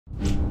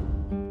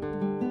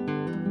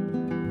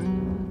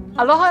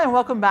Aloha and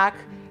welcome back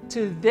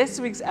to this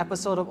week's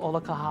episode of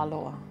Ola Ka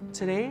Hāloa.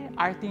 Today,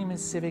 our theme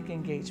is civic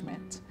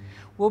engagement.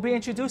 We'll be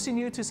introducing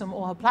you to some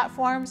OHA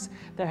platforms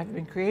that have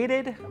been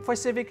created for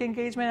civic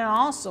engagement and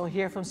also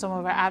hear from some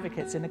of our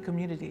advocates in the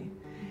community.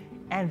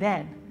 And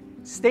then,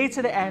 stay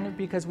to the end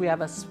because we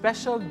have a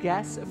special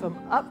guest from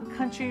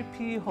Upcountry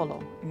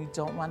Piholo and you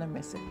don't want to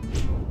miss it.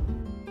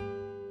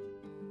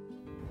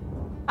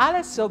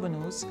 Alex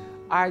Silvanus,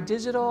 our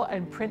digital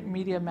and print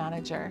media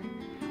manager,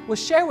 will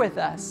share with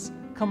us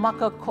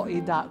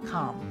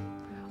kamakako'i.com,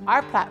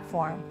 our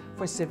platform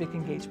for civic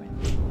engagement.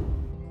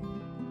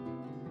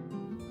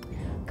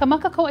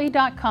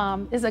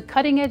 Kamakako'i.com is a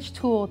cutting-edge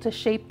tool to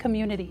shape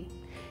community.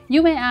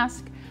 You may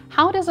ask,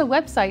 how does a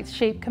website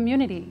shape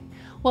community?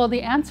 Well,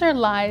 the answer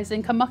lies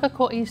in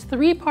Kamakako'i's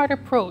three-part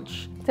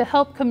approach to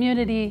help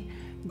community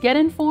get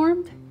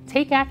informed,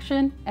 take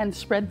action, and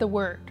spread the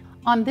word.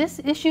 On this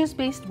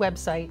issues-based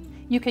website,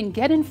 you can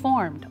get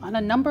informed on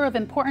a number of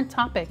important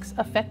topics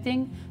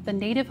affecting the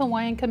Native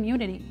Hawaiian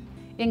community,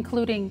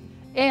 including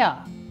ea,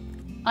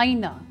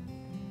 aina,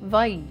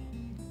 vai,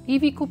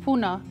 iwi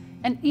kupuna,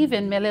 and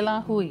even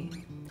melela hui.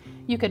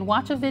 You can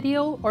watch a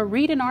video or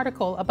read an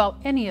article about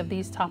any of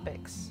these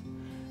topics.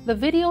 The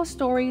video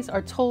stories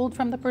are told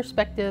from the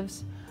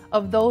perspectives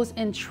of those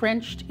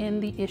entrenched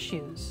in the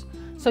issues.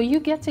 So you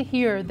get to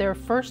hear their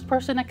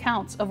first-person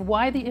accounts of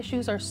why the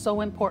issues are so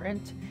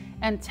important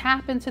and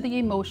tap into the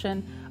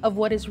emotion of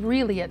what is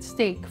really at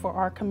stake for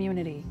our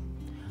community.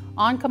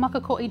 On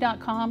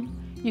kamakako'i.com,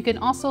 you can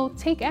also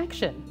take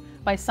action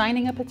by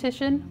signing a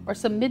petition or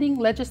submitting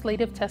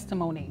legislative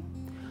testimony.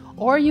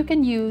 Or you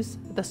can use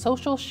the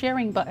social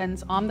sharing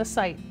buttons on the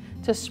site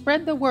to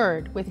spread the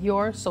word with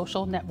your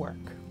social network.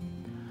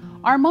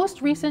 Our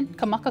most recent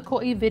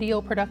Kamakako'i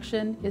video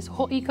production is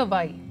Ho'i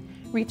Kawai,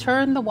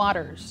 Return the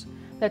Waters,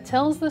 that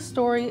tells the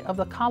story of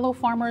the kalo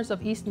farmers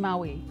of East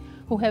Maui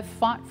who have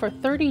fought for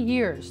 30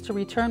 years to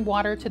return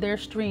water to their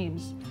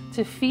streams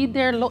to feed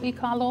their lo'i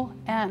kalo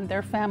and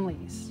their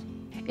families.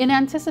 In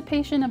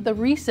anticipation of the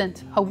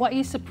recent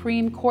Hawaii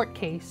Supreme Court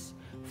case,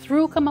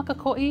 through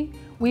Kamakako'i,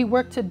 we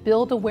work to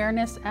build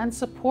awareness and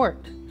support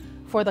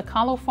for the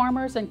kalo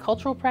farmers and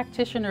cultural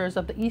practitioners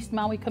of the East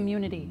Maui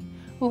community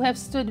who have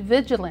stood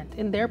vigilant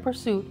in their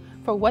pursuit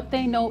for what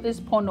they know is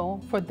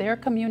pono for their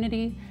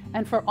community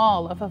and for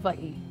all of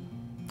Hawaii.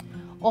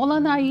 Ola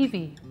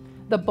Naivi,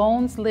 The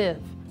Bones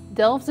Live,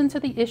 delves into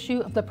the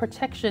issue of the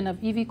protection of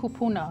iwi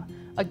kupuna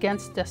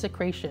against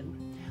desecration.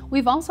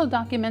 We've also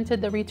documented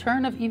the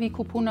return of iwi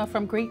kupuna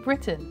from Great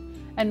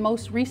Britain and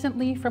most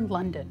recently from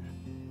London.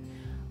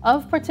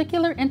 Of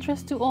particular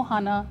interest to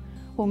Ohana,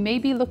 who may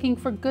be looking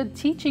for good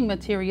teaching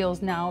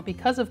materials now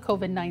because of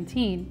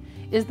COVID-19,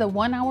 is the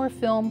one-hour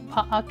film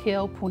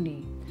Pa'akeo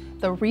Puni,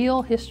 The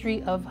Real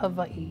History of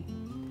Hawaii.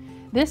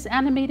 This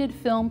animated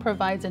film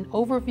provides an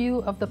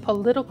overview of the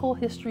political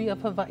history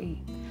of Hawaii,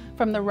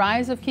 from the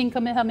rise of King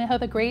Kamehameha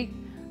the Great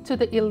to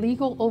the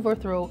illegal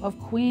overthrow of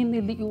Queen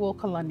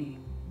Liliuokalani.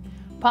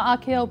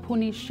 Pa'akeo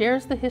Puni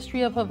shares the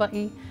history of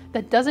Hawaii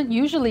that doesn't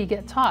usually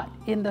get taught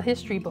in the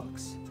history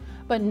books,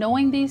 but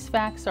knowing these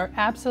facts are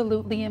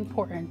absolutely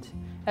important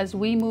as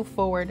we move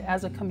forward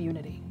as a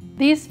community.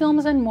 These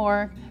films and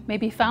more may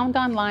be found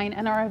online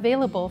and are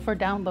available for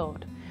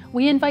download.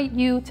 We invite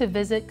you to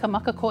visit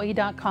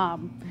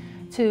kamakako'i.com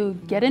to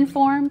get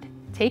informed,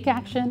 take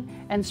action,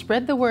 and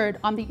spread the word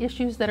on the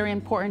issues that are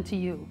important to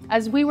you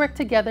as we work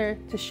together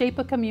to shape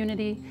a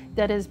community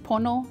that is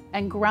pono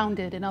and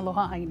grounded in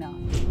aloha aina.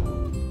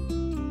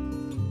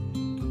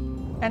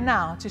 And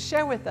now, to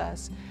share with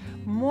us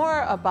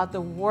more about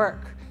the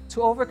work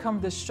to overcome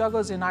the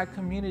struggles in our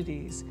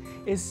communities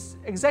is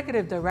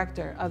Executive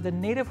Director of the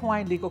Native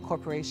Hawaiian Legal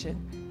Corporation,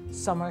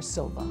 Summer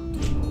Sylva.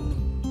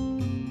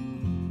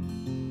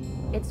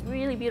 It's a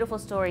really beautiful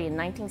story. In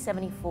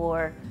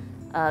 1974,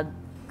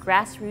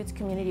 grassroots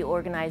community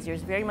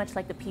organizers, very much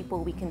like the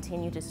people we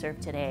continue to serve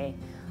today,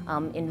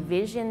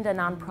 envisioned a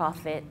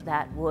nonprofit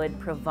that would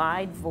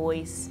provide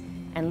voice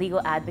and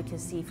legal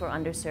advocacy for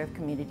underserved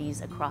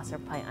communities across our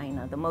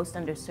Pai'aina, the most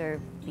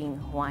underserved being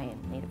Hawaiian,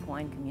 Native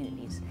Hawaiian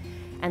communities.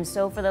 And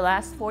so for the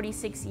last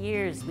 46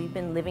 years, we've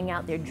been living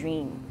out their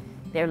dream,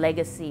 their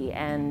legacy,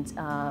 and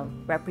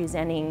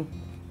representing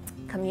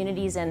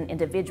communities and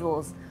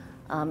individuals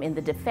in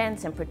the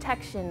defense and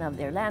protection of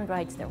their land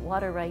rights, their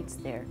water rights,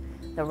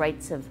 the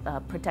rights of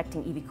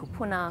protecting iwi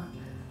kupuna,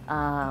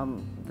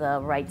 the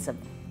rights of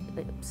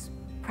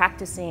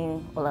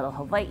practicing olelo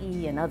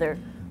Hawaii and other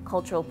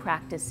cultural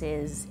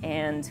practices,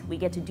 and we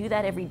get to do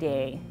that every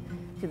day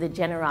through the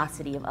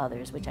generosity of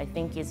others, which I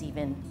think is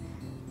even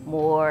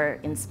more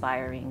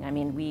inspiring. I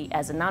mean, we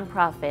as a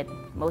nonprofit,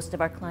 most of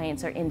our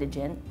clients are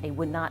indigent. They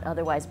would not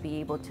otherwise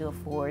be able to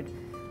afford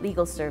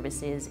legal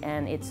services,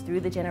 and it's through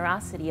the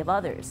generosity of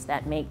others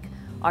that make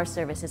our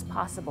services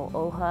possible.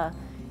 OHA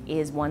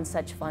is one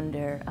such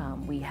funder.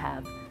 We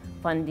have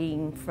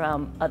funding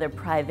from other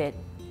private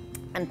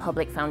and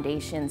public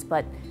foundations,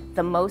 but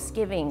the most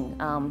giving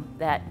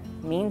that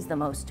means the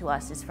most to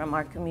us is from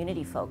our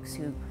community folks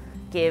who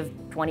give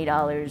 $20,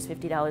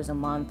 $50 a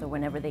month or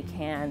whenever they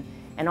can.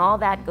 And all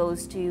that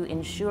goes to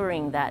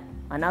ensuring that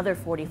another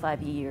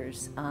 45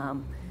 years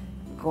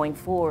going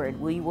forward,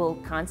 we will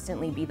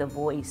constantly be the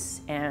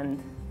voice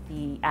and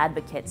the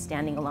advocate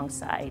standing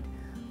alongside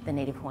the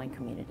Native Hawaiian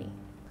community.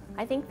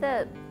 I think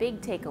the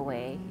big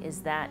takeaway is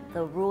that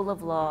the rule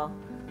of law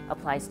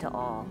applies to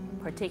all,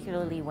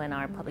 particularly when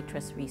our public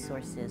trust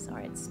resources are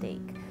at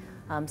stake.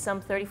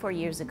 Some 34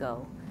 years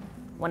ago,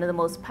 one of the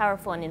most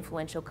powerful and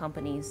influential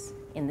companies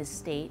in this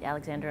state,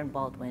 Alexander &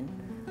 Baldwin,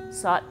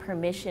 sought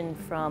permission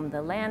from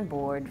the land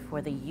board for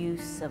the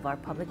use of our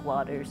public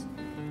waters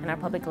and our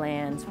public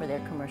lands for their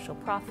commercial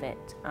profit.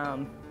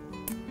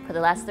 For the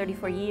last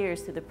 34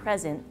 years to the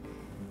present,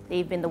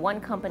 they've been the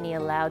one company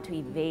allowed to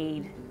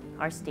evade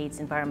our state's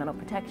environmental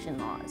protection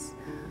laws,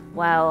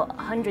 while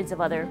hundreds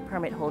of other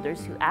permit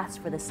holders who asked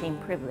for the same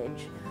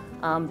privilege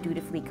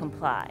dutifully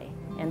comply.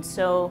 And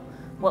so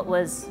what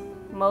was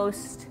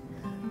most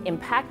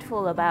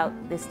impactful about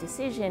this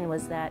decision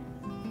was that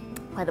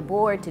by the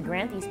board to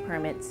grant these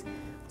permits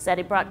was that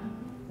it brought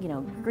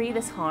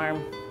grievous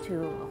harm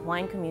to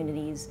Hawaiian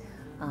communities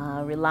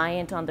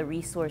reliant on the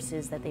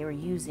resources that they were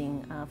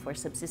using for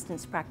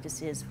subsistence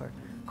practices, for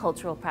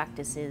cultural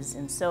practices.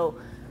 And so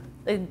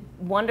the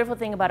wonderful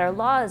thing about our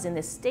laws in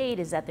this state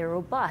is that they're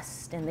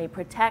robust and they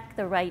protect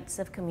the rights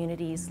of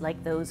communities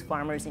like those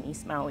farmers in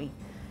East Maui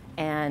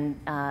and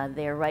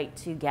their right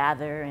to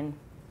gather and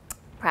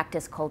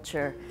practice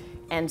culture.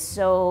 And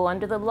so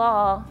under the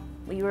law,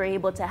 we were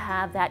able to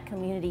have that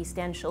community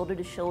stand shoulder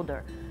to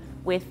shoulder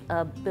with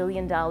a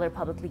billion-dollar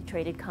publicly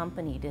traded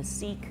company to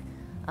seek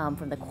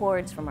from the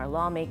courts, from our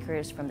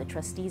lawmakers, from the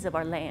trustees of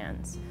our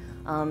lands,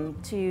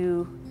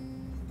 to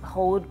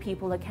hold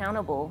people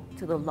accountable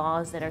to the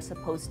laws that are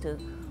supposed to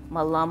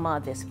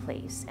malama this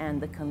place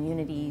and the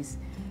communities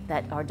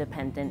that are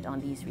dependent on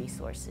these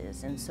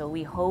resources. And so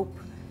we hope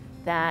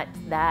that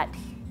that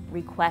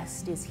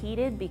request is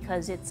heeded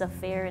because it's a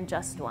fair and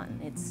just one.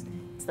 It's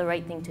the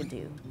right thing to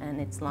do, and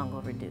it's long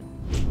overdue.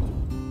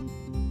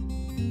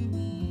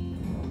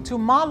 To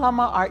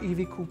malama our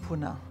iwi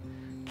kupuna,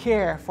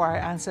 care for our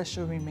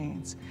ancestral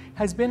remains,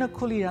 has been a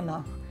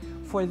kuleana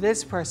for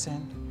this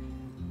person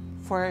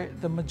for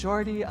the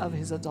majority of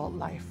his adult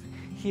life.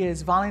 He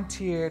has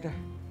volunteered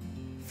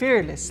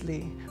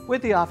fearlessly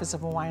with the Office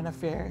of Hawaiian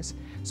Affairs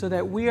so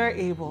that we are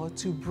able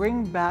to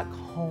bring back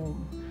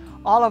home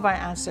all of our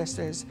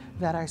ancestors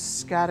that are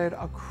scattered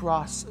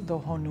across the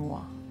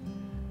honua.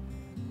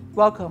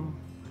 Welcome,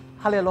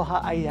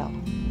 Halealoha Ayau.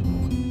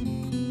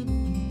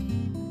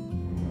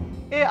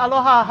 E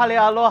aloha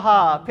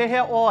halealoha,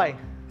 pehe oi.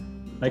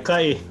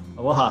 Maikai,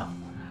 aloha.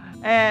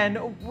 And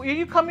where are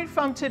you coming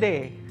from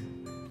today?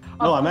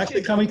 No, I'm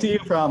actually coming to you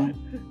from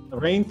the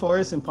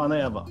rainforest in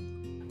Panaeva.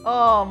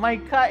 Oh,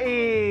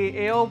 Maikai,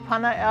 eo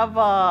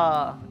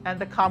Panaeva, and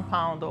the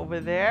compound over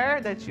there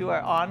that you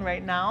are on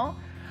right now.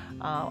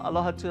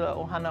 Aloha to the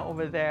ohana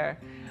over there.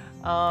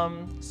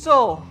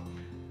 So,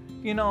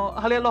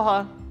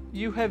 Halealoha,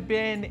 you have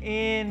been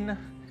in,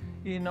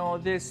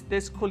 this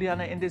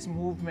kuleana, in this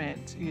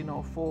movement,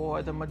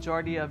 for the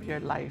majority of your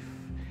life,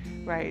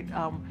 right?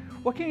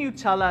 What can you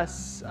tell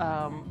us?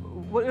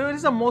 What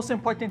is the most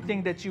important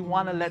thing that you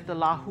want to let the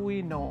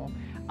lahui know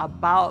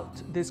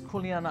about this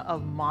kuleana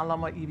of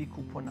malama iwi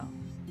kupuna?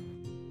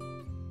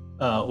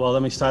 Well,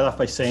 let me start off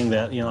by saying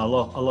that,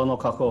 aloha no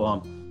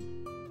kako,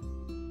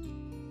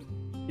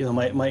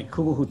 my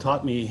kumu who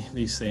taught me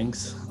these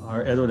things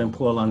are Edward and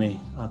Pualani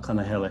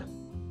Kanahele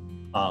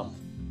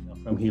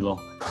from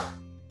Hilo.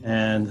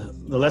 And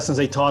the lessons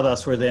they taught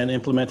us were then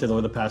implemented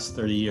over the past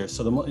 30 years.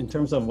 So in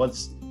terms of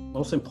what's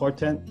most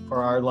important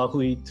for our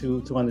lahui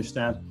to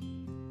understand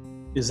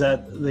is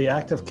that the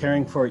act of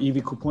caring for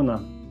iwi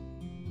kupuna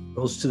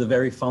goes to the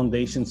very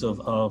foundations of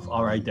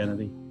our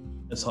identity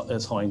as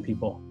Hawaiian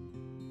people.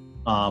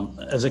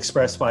 As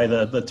expressed by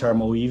the term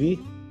oiwi,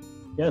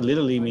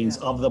 literally means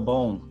of the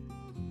bone.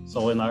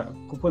 So in our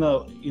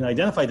kupuna, they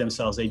identify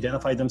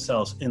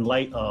themselves in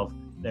light of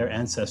their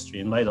ancestry,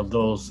 in light of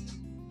those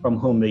from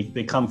whom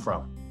they come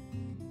from.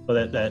 So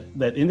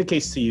that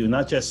indicates to you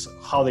not just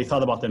how they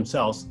thought about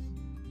themselves,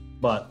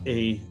 but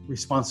a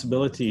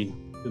responsibility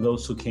to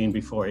those who came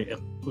before, a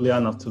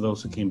kuleana to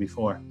those who came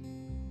before.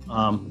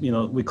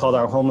 We called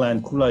our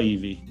homeland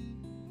Kulaiwi,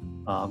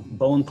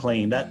 bone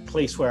plain, that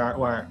place where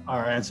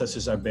our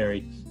ancestors are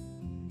buried.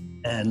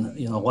 And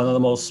one of the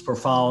most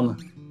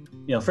profound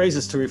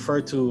phrases to refer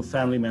to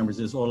family members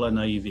is Ola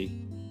Naivi.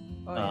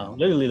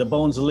 Literally, the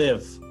bones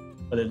live,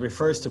 but it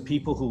refers to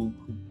people who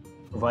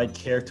provide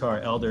care to our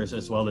elders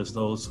as well as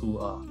those who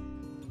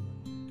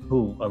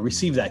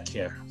receive that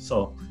care.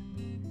 So,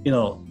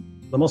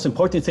 the most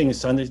important thing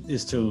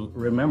is to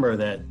remember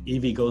that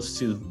iwi goes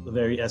to the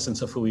very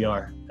essence of who we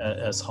are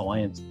as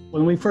Hawaiians.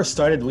 When we first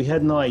started, we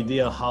had no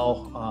idea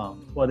to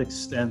what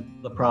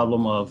extent the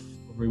problem of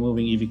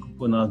removing iwi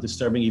kupuna,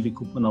 disturbing iwi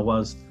kupuna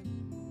was.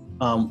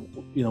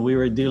 We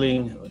were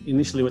dealing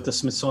initially with the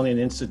Smithsonian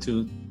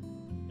Institute,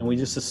 and we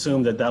just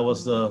assumed that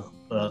was the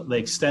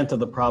extent of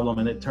the problem.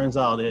 And it turns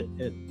out it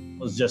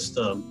was just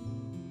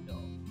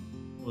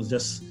was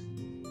just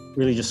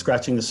really just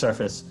scratching the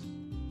surface.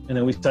 And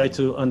then we started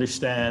to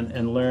understand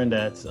and learn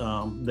that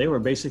they were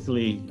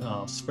basically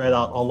spread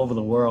out all over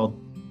the world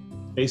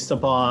based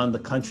upon the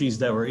countries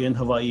that were in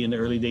Hawaii in the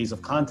early days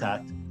of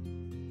contact.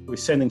 We're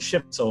sending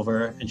ships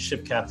over and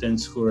ship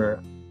captains who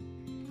were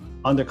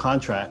under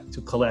contract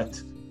to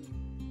collect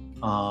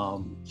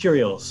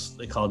curios,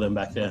 they called them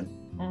back then.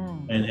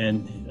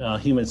 And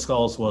human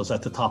skulls was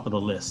at the top of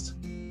the list.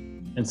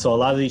 And so a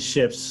lot of these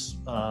ships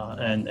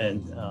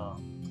and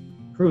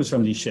crews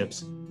from these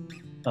ships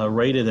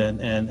raided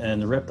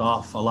and ripped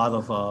off a lot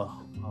of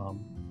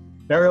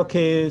burial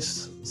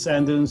caves,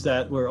 sand dunes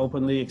that were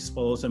openly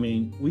exposed. I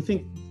mean, we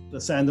think the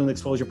sand dune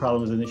exposure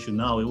problem is an issue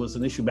now. It was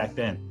an issue back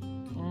then,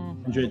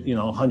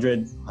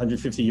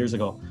 150 years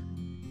ago.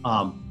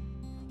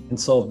 And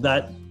so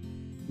that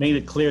made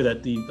it clear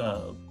that the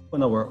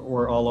kupuna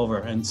were all over.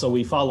 And so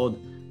we followed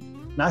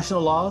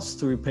national laws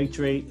to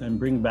repatriate and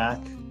bring back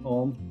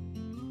home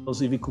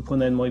those iwi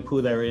kupuna and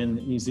moipu that are in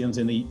museums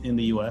in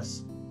the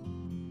U.S.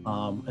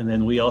 And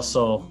then we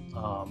also,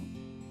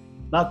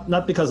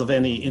 not because of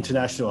any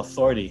international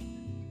authority,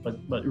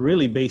 but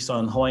really based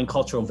on Hawaiian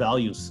cultural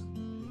values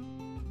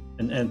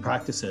and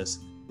practices,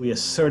 we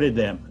asserted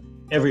them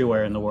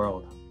everywhere in the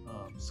world.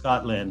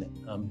 Scotland,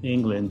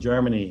 England,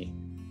 Germany,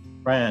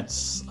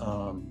 France,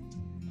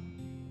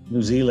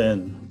 New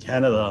Zealand,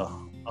 Canada,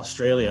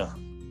 Australia,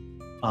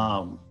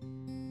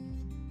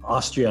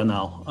 Austria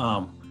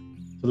now,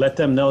 to let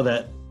them know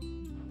that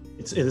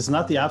it is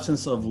not the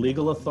absence of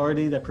legal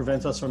authority that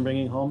prevents us from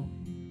bringing home.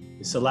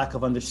 It's a lack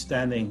of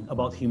understanding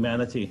about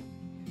humanity.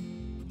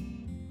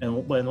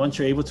 And once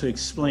you're able to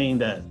explain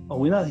that, oh,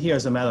 we're not here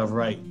as a matter of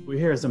right, we're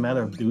here as a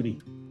matter of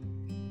duty.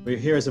 We're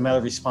here as a matter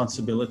of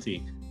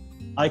responsibility.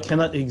 I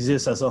cannot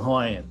exist as a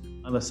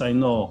Hawaiian unless I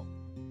know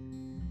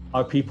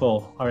our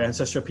people, our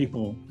ancestral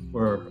people who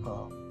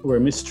were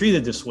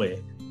mistreated this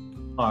way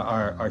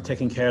are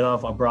taken care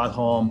of, are brought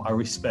home, are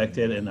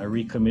respected, and are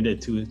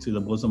recommitted to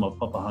the bosom of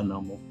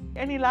Papahānaumo.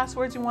 Any last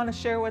words you want to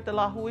share with the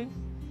Lahui?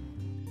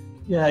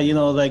 Yeah,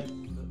 like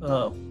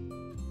a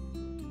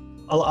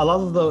lot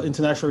of the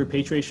international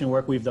repatriation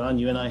work we've done,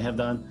 you and I have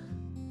done,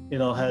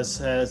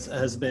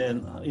 has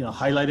been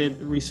highlighted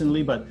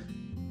recently. But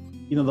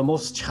the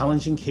most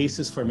challenging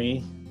cases for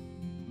me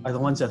are the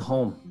ones at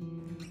home.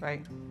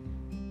 Right.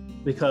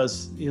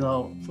 Because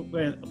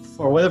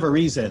for whatever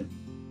reason,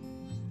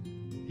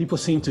 people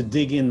seem to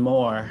dig in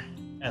more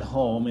at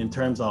home in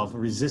terms of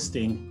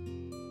resisting.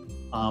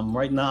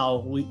 Right now,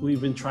 we've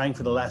been trying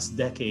for the last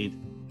decade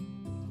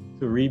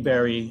to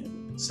rebury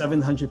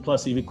 700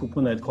 plus iwi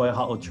kupuna at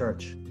Koiaha'o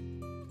Church.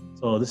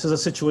 So this is a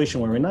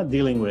situation where we're not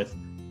dealing with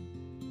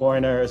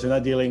foreigners, we're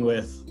not dealing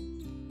with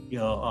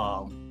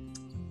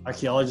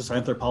archaeologists or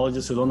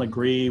anthropologists who don't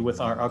agree with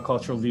our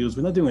cultural views.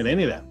 We're not dealing with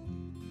any of that.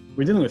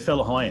 We're dealing with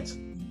fellow Hawaiians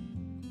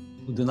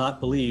who do not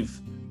believe,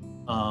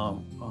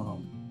 or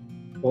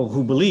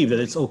who believe that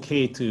it's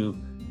okay to,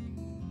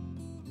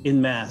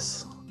 in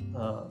mass,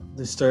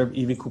 disturb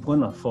iwi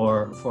kupuna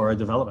for our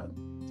development.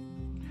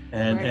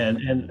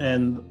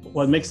 And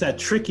what makes that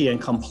tricky and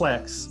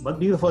complex, but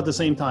beautiful at the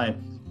same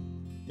time,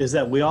 is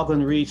that we all going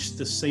to reach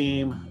the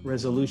same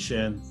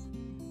resolution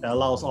that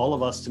allows all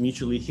of us to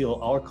mutually heal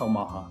our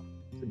kaumaha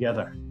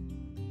together.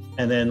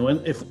 And then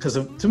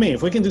to me,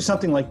 if we can do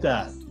something like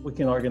that, we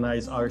can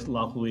organize our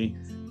lahui,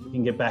 we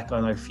can get back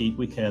on our feet,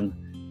 we can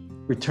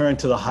return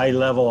to the high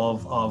level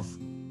of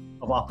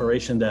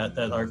operation that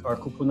our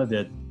kupuna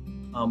did.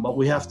 But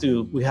we have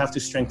to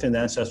strengthen the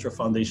ancestral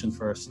foundation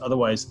first.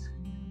 Otherwise,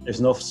 there's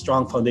no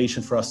strong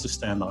foundation for us to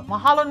stand on.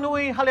 Mahalo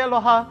nui,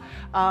 halealoha,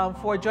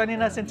 for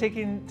joining us and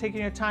taking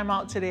your time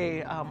out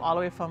today, all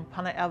the way from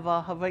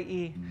Panaeva,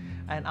 Hawaii,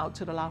 and out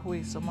to the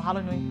Lahui. So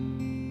mahalo nui.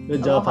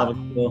 Good job,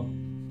 Pablo.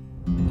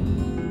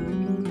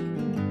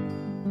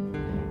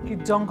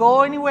 Don't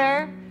go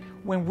anywhere.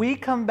 When we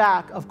come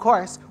back, of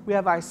course, we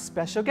have our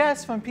special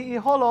guest from Pi'i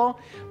Holo,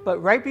 but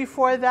right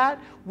before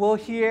that, we'll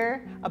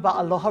hear about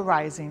Aloha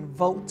Rising,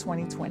 Vote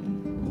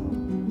 2020.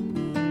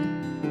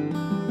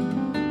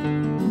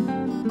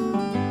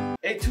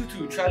 Hey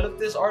Tutu, try look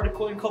this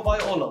article in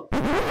Kawai Ola.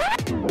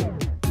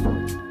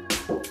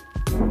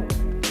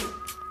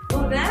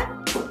 Well, that?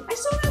 I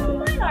saw that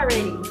online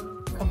already.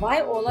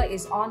 Kawai Ola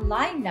is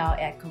online now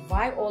at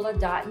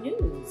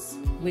kawaiola.news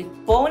with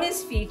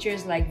bonus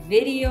features like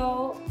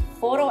video,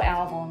 photo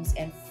albums,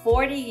 and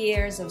 40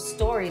 years of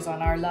stories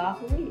on our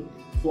lahui.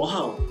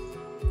 Wow.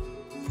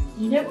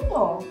 You never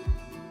know.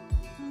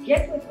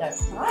 Get with the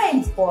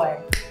times, boy.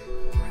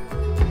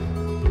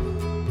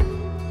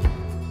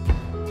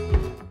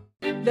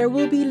 There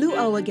will be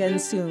luau again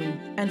soon,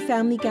 and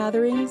family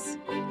gatherings.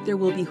 There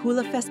will be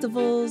hula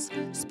festivals,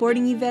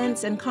 sporting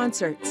events, and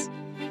concerts.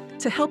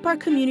 To help our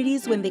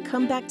communities when they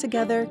come back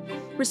together,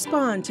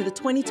 respond to the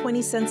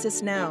 2020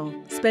 census now.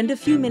 Spend a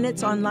few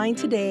minutes online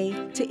today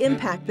to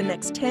impact the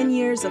next 10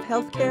 years of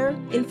healthcare,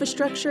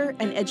 infrastructure,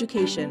 and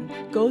education.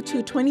 Go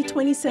to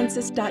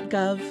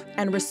 2020census.gov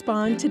and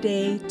respond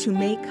today to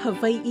make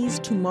Hawaii's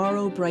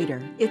tomorrow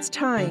brighter. It's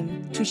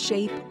time to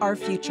shape our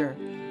future.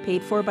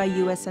 Paid for by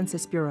U.S.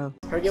 Census Bureau.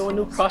 Heard you have a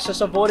new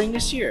process of voting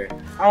this year.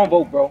 I don't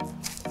vote, bro.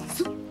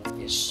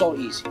 It's so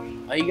easy.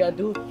 All you gotta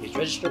do is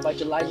register by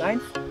July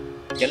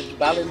 9th, get a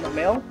ballot in the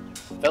mail,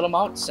 fill them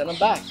out, send them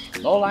back.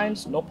 No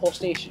lines, no poll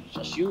stations,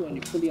 just you and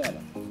your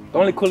kuleana. The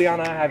only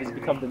kuleana I have is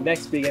become the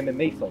next big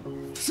MMA fight.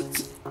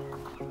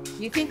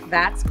 You think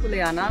that's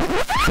kuleana?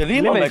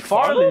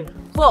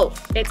 Quote,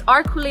 it's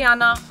our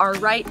kuleana, our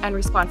right and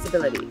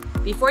responsibility.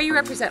 Before you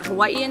represent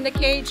Hawaii in the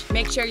cage,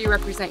 make sure you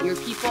represent your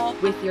people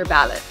with your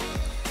ballot.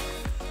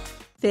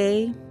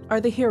 They are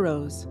the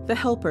heroes, the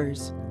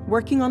helpers,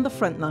 working on the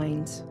front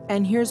lines.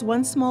 And here's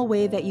one small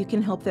way that you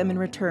can help them in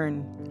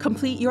return.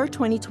 Complete your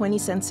 2020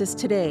 census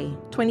today.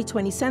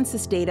 2020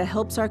 census data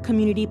helps our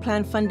community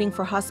plan funding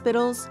for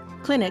hospitals,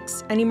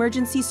 clinics, and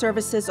emergency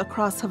services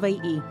across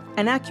Hawaii.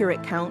 An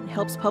accurate count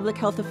helps public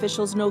health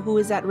officials know who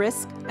is at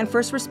risk, and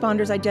first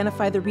responders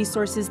identify the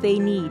resources they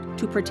need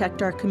to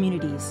protect our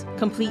communities.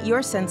 Complete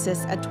your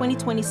census at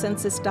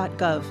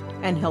 2020census.gov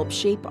and help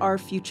shape our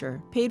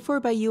future. Paid for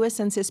by U.S.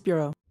 Census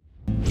Bureau.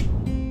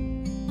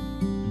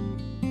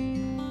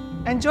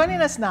 And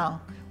joining us now,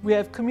 we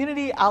have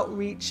Community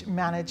Outreach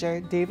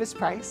Manager Davis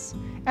Price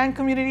and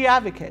Community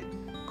Advocate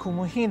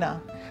Kumu Hina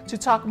to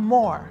talk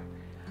more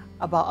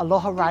about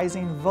Aloha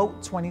Rising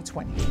Vote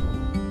 2020.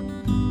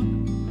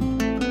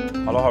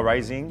 Aloha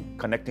Rising,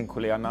 Connecting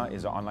Kuleana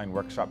is an online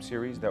workshop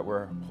series that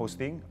we're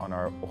hosting on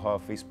our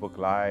OHA Facebook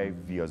Live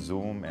via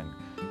Zoom and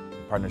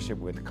in partnership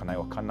with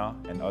Kanai'okana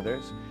and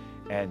others.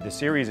 And the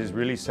series is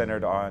really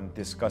centered on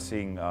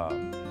discussing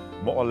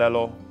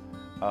mo'olelo,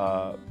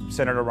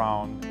 centered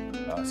around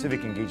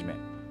civic engagement.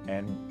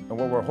 And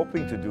what we're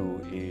hoping to do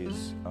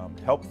is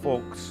help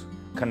folks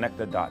connect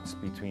the dots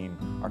between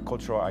our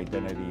cultural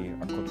identity,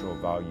 our cultural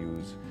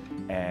values,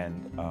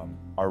 and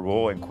our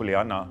role in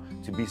kuleana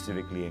to be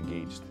civically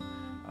engaged.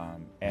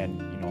 And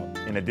you know,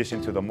 in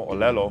addition to the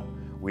mo'olelo,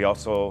 we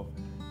also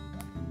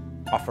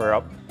offer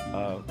up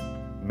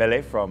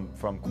mele from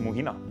Kumu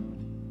Hina.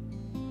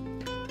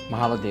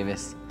 Mahalo,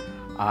 Davis.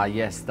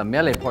 Yes, the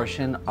mele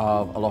portion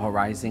of Aloha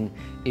Rising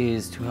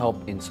is to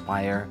help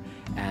inspire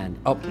and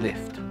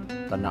uplift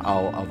the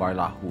na'au of our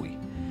lahui.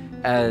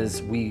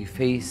 As we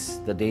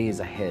face the days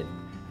ahead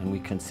and we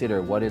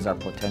consider what is our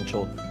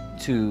potential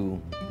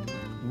to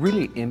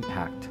really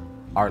impact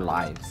our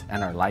lives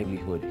and our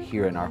livelihood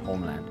here in our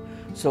homeland.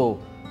 So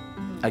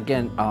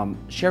again,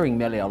 sharing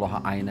Mele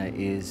Aloha Aina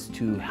is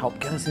to help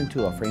get us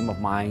into a frame of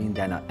mind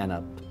and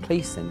a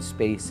place and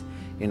space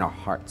in our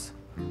hearts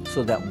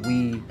so that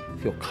we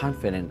feel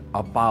confident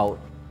about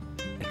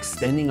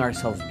extending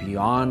ourselves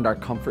beyond our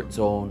comfort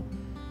zone.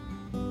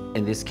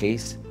 In this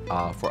case,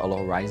 for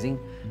Aloha Rising,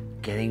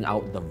 getting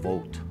out the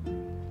vote,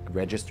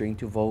 registering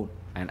to vote,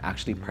 and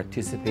actually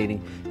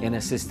participating in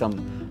a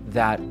system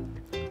that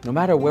no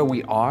matter where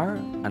we are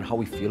and how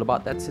we feel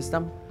about that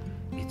system,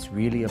 it's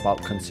really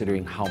about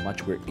considering how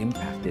much we're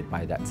impacted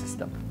by that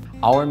system.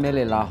 Our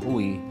mele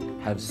lahui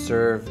have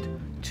served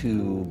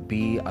to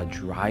be a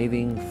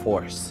driving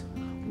force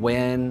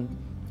when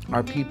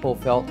our people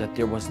felt that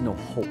there was no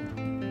hope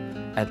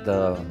at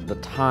the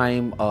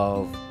time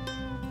of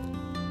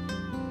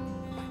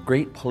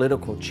great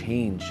political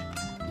change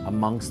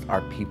amongst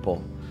our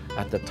people,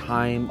 at the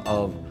time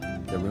of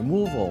the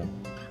removal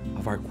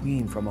of our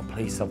queen from a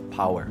place of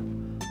power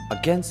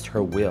against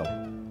her will.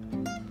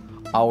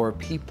 Our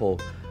people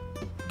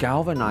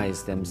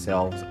galvanized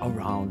themselves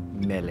around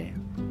mele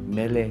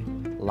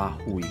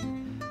lahui.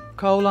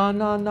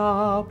 Kaulana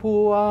na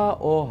pua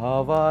o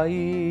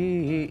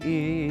Hawaii,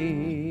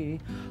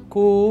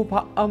 ku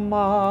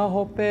pa'ama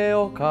hope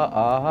o ka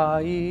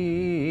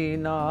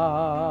aina.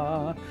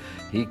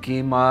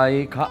 Hiki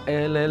mai ka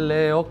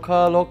elele o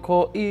ka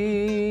loko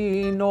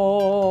ino,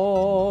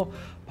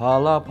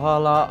 pala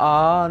pala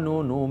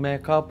anunu me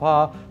ka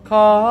pakaha.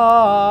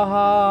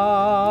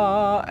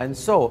 And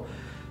so,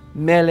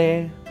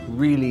 mele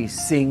really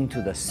sing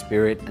to the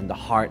spirit and the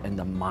heart and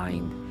the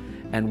mind.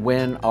 And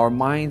when our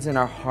minds and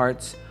our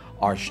hearts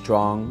are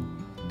strong,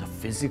 the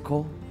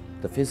physical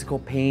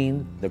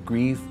pain, the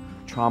grief,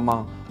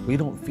 trauma, we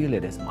don't feel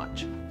it as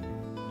much.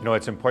 You know,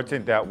 it's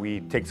important that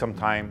we take some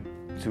time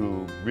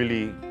to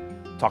really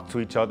talk to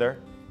each other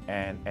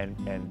and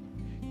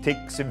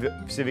take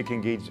civic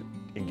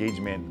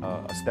engagement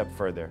a step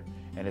further.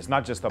 And it's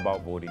not just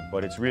about voting,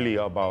 but it's really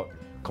about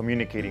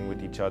communicating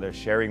with each other,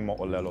 sharing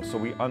mo'olelo, so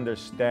we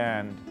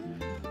understand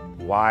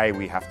why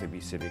we have to be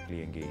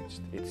civically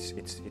engaged.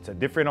 It's a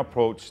different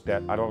approach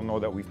that I don't know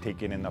that we've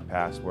taken in the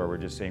past, where we're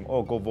just saying,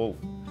 oh, go vote.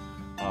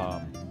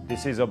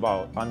 This is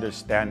about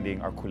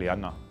understanding our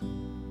kuleana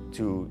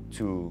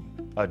to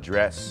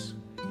address,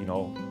 you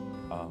know,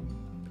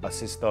 a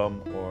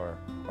system or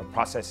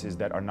processes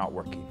that are not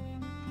working,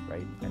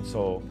 right? And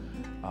so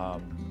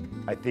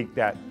I think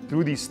that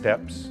through these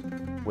steps,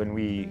 when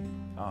we,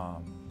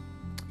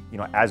 you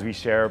know, as we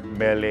share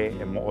mele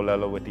and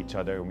mo'olelo with each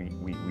other, we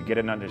get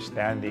an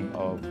understanding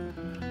of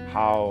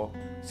how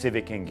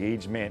civic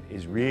engagement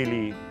is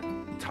really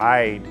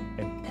tied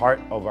and part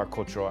of our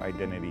cultural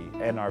identity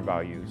and our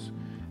values,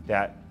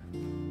 that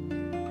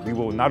we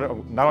will not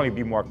only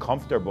be more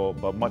comfortable,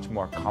 but much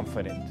more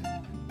confident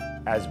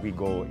as we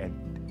go and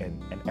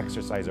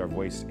exercise our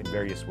voice in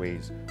various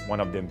ways, one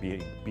of them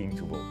being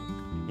to vote.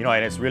 You know,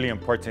 and it's really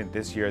important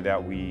this year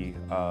that we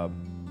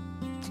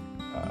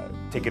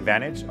take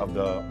advantage of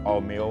the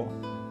all-male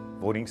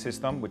voting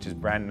system, which is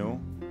brand new.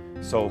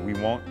 So we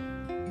won't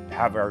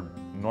have our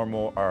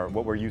normal,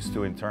 what we're used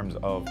to in terms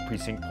of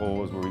precinct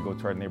polls where we go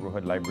to our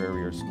neighborhood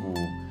library or school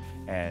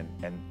and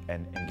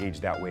engage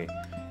that way.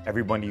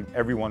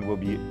 Everyone will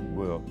be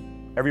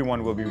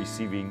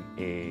receiving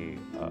a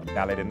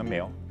ballot in the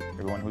mail,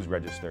 everyone who's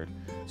registered.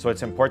 So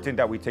it's important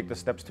that we take the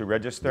steps to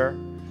register,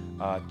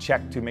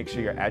 check to make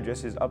sure your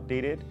address is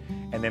updated,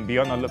 and then be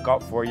on the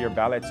lookout for your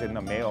ballots in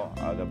the mail.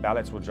 The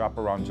ballots will drop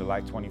around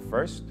July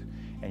 21st,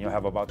 and you'll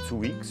have about 2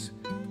 weeks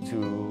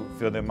to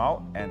fill them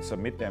out and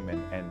submit them.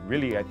 And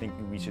really, I think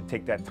we should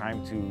take that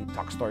time to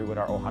talk story with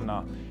our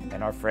ohana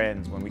and our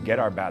friends when we get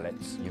our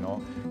ballots, you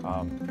know.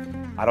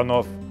 I don't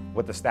know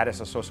what the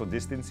status of social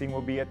distancing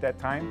will be at that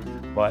time,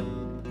 but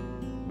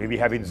maybe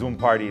having Zoom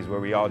parties where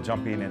we all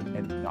jump in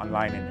and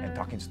online and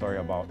talking story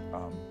about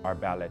our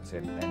ballots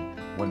and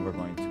when we're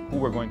going to, who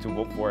we're going to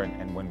vote for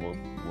and when we'll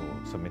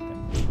submit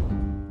them.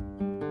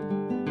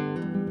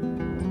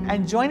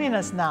 And joining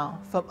us now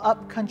from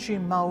upcountry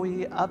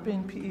Maui, up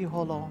in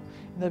Pi'iholo,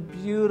 in the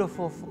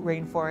beautiful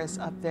rainforest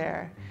up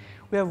there,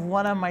 we have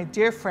one of my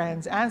dear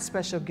friends and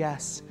special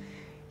guests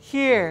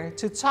here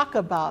to talk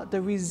about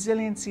the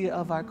resiliency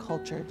of our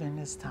culture during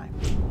this time.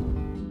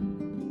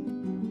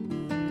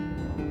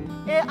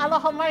 E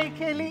aloha mai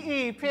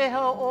Keali'i,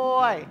 peha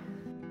oi.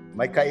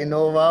 Mai ka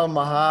inoa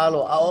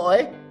mahalo a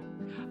oi.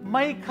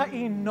 Mai ka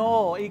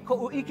ino, I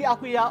ko uiki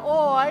aku ia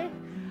oi.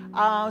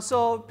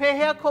 So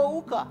peha ko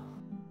uka.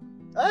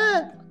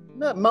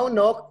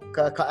 Mauno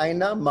ka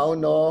aina,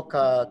 mauno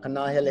ka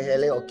kana hele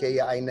hele o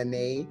keia aina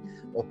nei,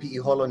 o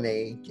Pi'iholo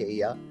nei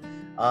keia.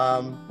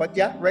 But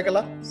yeah,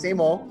 regular,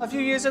 same old. A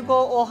few years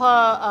ago,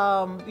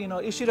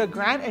 OHA, issued a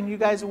grant, and you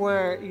guys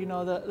were,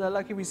 the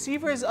lucky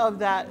receivers of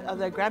that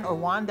grant, or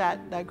won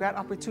that grant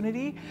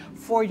opportunity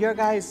for your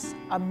guys'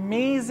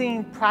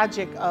 amazing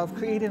project of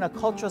creating a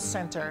cultural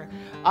center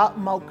at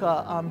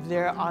Mauka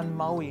there on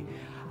Maui.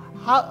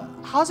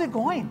 How's it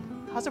going?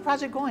 How's the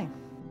project going?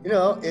 You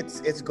know,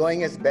 it's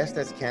going as best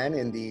as can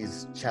in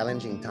these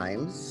challenging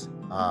times.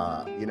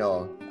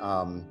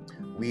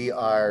 We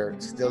are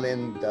still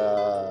in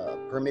the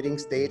permitting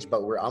stage,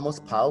 but we're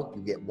almost pau.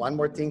 We get one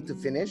more thing to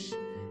finish,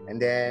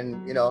 and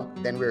then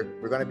then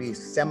we're going to be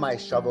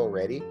semi-shovel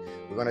ready.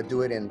 We're going to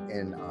do it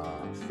in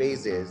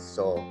phases.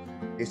 So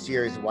this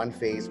year is one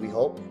phase, we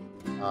hope,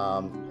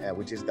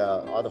 which is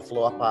all the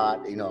floor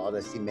part, all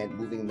the cement,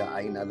 moving the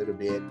aina a little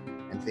bit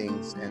and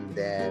things, and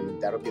then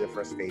that'll be the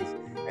first phase,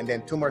 and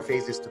then 2 more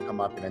phases to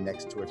come up in the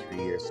next 2 or 3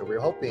 years. So we're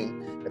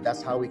hoping that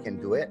that's how we can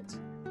do it.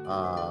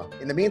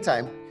 In the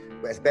meantime,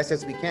 as best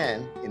as we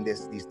can in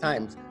these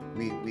times,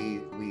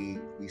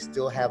 we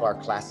still have our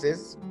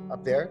classes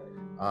up there.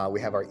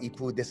 We have our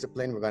ipu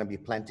discipline. We're going to be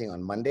planting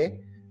on Monday,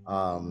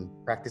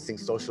 practicing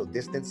social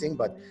distancing,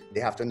 but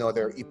they have to know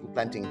their ipu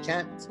planting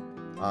chant.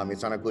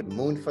 It's on a good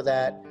moon for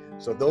that.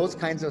 So those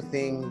kinds of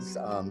things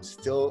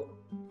still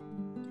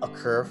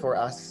occur for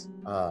us.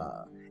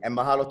 And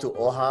mahalo to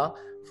OHA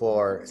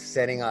for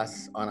setting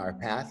us on our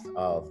path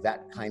of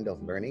that kind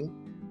of learning.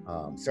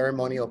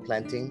 Ceremonial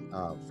planting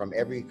from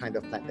every kind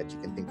of plant that you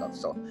can think of.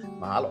 So,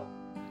 mahalo.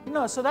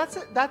 So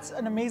that's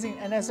an amazing,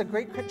 and that's a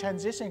great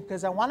transition,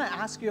 because I want to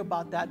ask you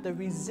about that, the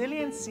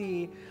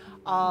resiliency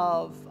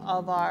of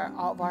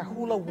our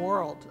hula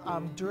world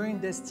during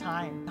this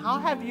time. How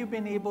have you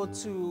been able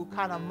to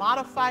kind of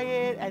modify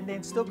it and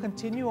then still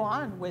continue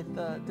on with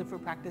the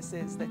different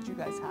practices that you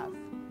guys have?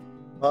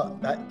 Well,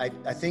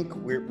 I think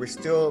we're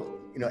still,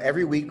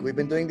 every week, we've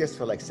been doing this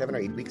for like 7 or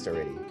 8 weeks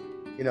already.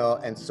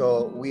 And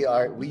so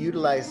we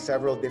utilize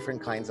several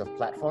different kinds of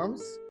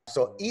platforms.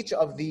 So each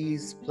of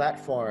these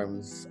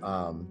platforms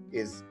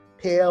is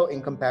pale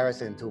in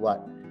comparison to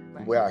what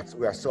we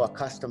are so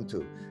accustomed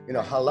to.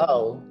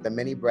 Hālau, the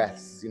many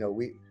breaths,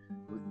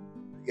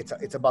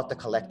 it's about the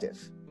collective,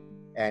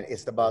 and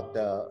it's about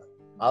the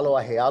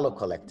Aloha Heialo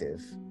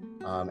collective,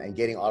 and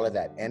getting all of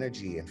that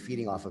energy and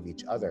feeding off of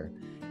each other.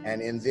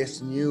 And in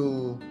this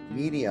new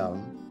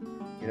medium,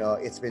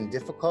 it's been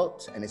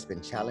difficult and it's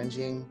been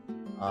challenging.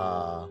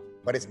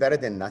 But it's better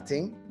than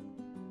nothing,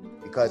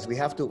 because we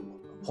have to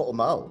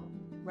ho'omau.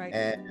 Right.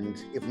 And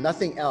if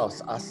nothing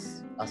else,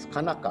 us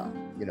kanaka,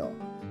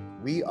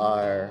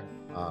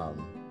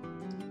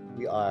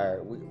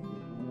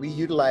 we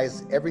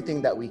utilize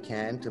everything that we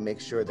can to make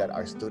sure that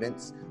our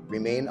students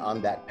remain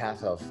on that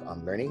path of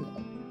learning,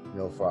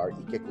 for our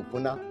ike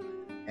kupuna.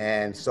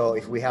 And so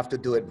if we have to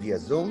do it via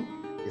Zoom,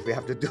 if we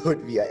have to do it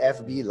via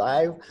FB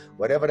Live,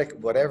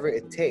 whatever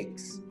it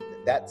takes,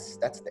 that's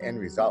the end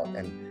result.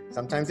 And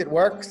sometimes it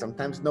works,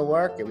 sometimes no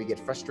work, and we get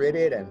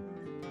frustrated, and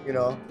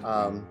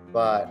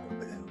but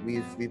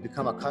we've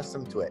become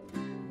accustomed to it.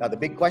 Now the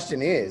big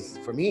question is,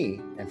 for me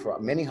and for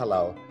many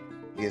halau,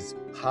 is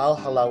how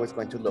halau is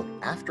going to look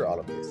after all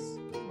of this.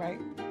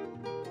 Right.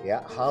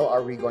 Yeah, how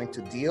are we going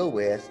to deal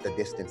with the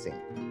distancing?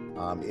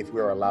 If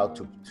we're allowed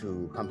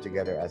to come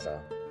together as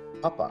a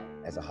papa,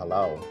 as a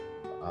halau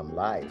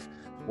live.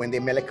 When they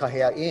mele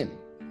kahea in,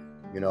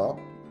 you know,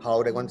 how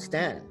are they going to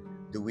stand?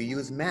 Do we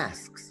use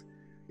masks?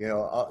 You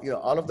know,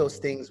 all of those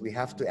things, we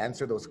have to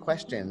answer those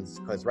questions,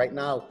 because right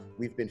now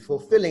we've been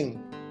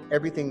fulfilling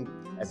everything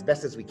as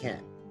best as we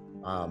can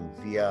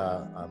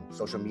via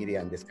social media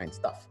and this kind of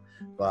stuff.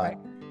 But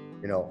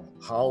you know,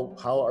 how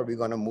are we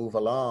going to move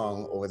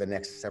along over the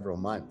next several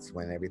months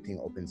when everything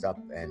opens up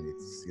and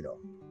it's, you know,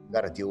 we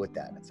got to deal with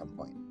that at some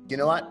point. You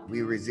know what?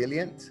 We're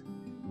resilient.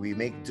 We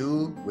make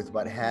do with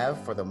what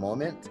have for the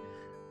moment.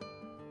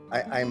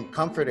 I'm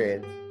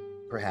comforted,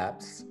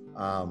 perhaps,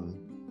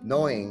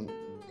 knowing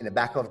in the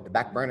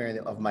back burner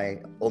of my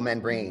old man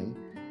brain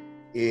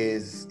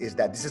is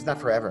that this is not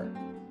forever.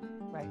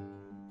 Right.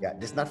 Yeah,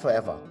 this is not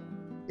forever.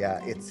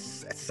 Yeah,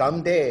 it's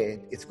someday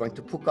it's going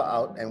to puka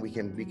out and we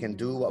can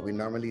do what we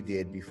normally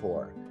did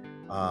before.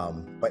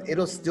 But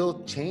it'll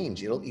still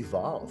change, it'll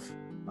evolve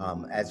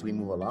as we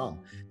move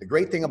along. The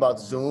great thing about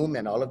Zoom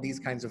and all of these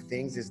kinds of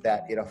things is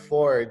that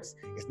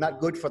it's not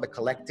good for the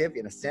collective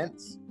in a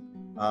sense,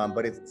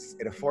 but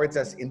it affords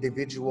us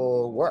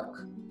individual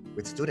work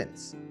with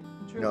students.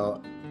 True. You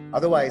know,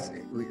 otherwise,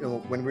 you know,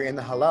 when we're in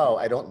the halau,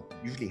 I don't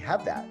usually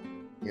have that,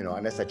 you know,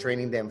 unless I'm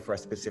training them for a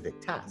specific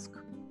task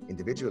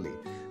individually.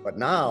 But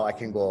now I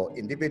can go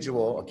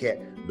individual,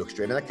 okay, look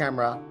straight in the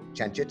camera,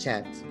 chant your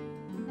chant,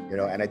 you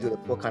know, and I do the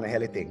full kind of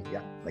heli thing,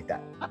 yeah, like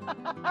that.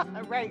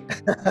 Right.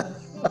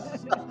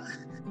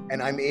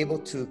 And I'm able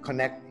to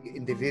connect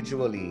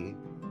individually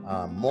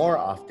more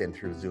often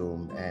through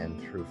Zoom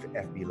and through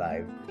FB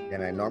Live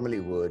than I normally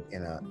would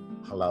in a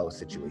halau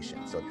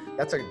situation. So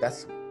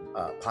that's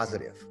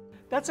positive.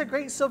 That's a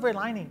great silver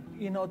lining,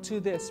 you know,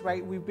 to this,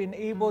 right? We've been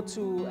able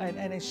to,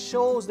 and it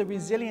shows the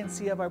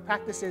resiliency of our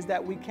practices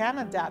that we can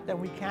adapt and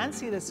we can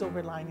see the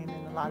silver lining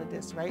in a lot of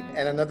this, right?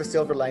 And another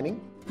silver lining,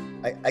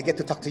 I get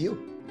to talk to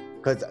you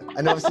because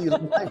I never see you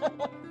long time.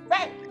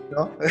 Right. You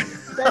know?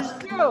 That's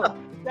true.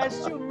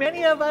 That's true.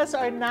 Many of us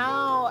are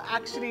now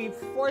actually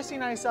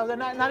forcing ourselves, and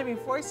not even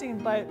forcing,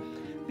 but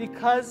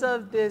because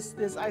of this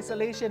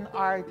isolation,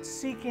 are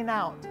seeking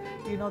out,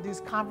 you know,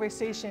 these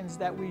conversations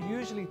that we're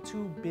usually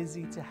too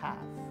busy to have.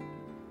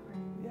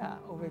 Yeah,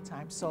 over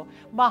time. So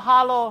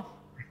mahalo.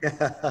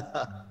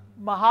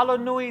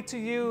 Mahalo nui to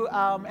you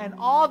and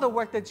all the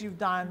work that you've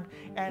done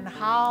and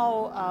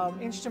how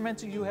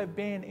instrumental you have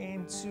been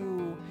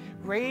into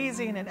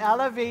raising and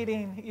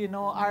elevating, you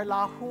know, our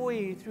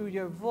lahui through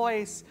your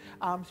voice,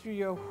 through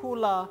your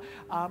hula,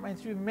 and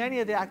through many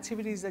of the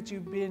activities that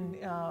you've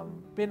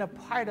been a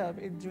part of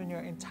during your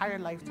entire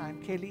lifetime.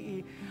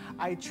 Keali'i,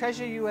 I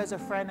treasure you as a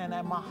friend, and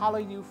I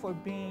mahalo you for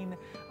being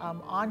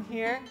on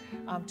here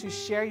to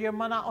share your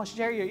mana or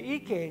share your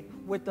ike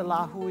with the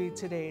lahui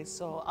today.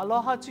 So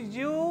aloha to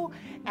you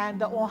and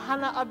the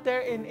ohana up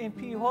there in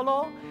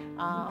Piholo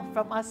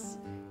from us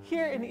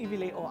here in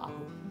Iwi Oahu.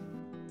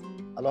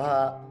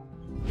 Aloha.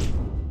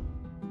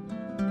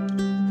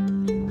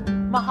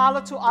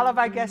 Mahalo to all of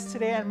our guests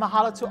today, and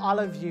mahalo to all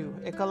of you.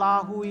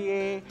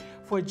 Ikalahu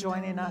for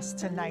joining us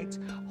tonight.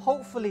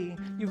 Hopefully,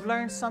 you've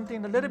learned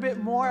something a little bit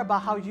more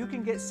about how you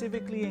can get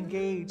civically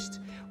engaged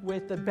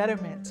with the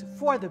betterment,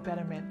 for the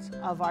betterment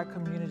of our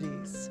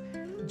communities.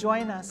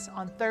 Join us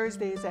on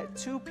Thursdays at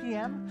 2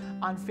 p.m.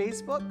 on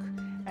Facebook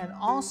and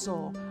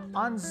also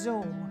on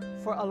Zoom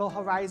for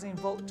Aloha Rising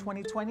Vote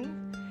 2020.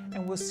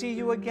 And we'll see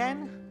you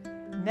again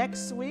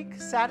next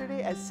week,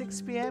 Saturday at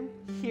 6 p.m.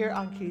 here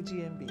on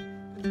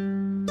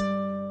KGMB.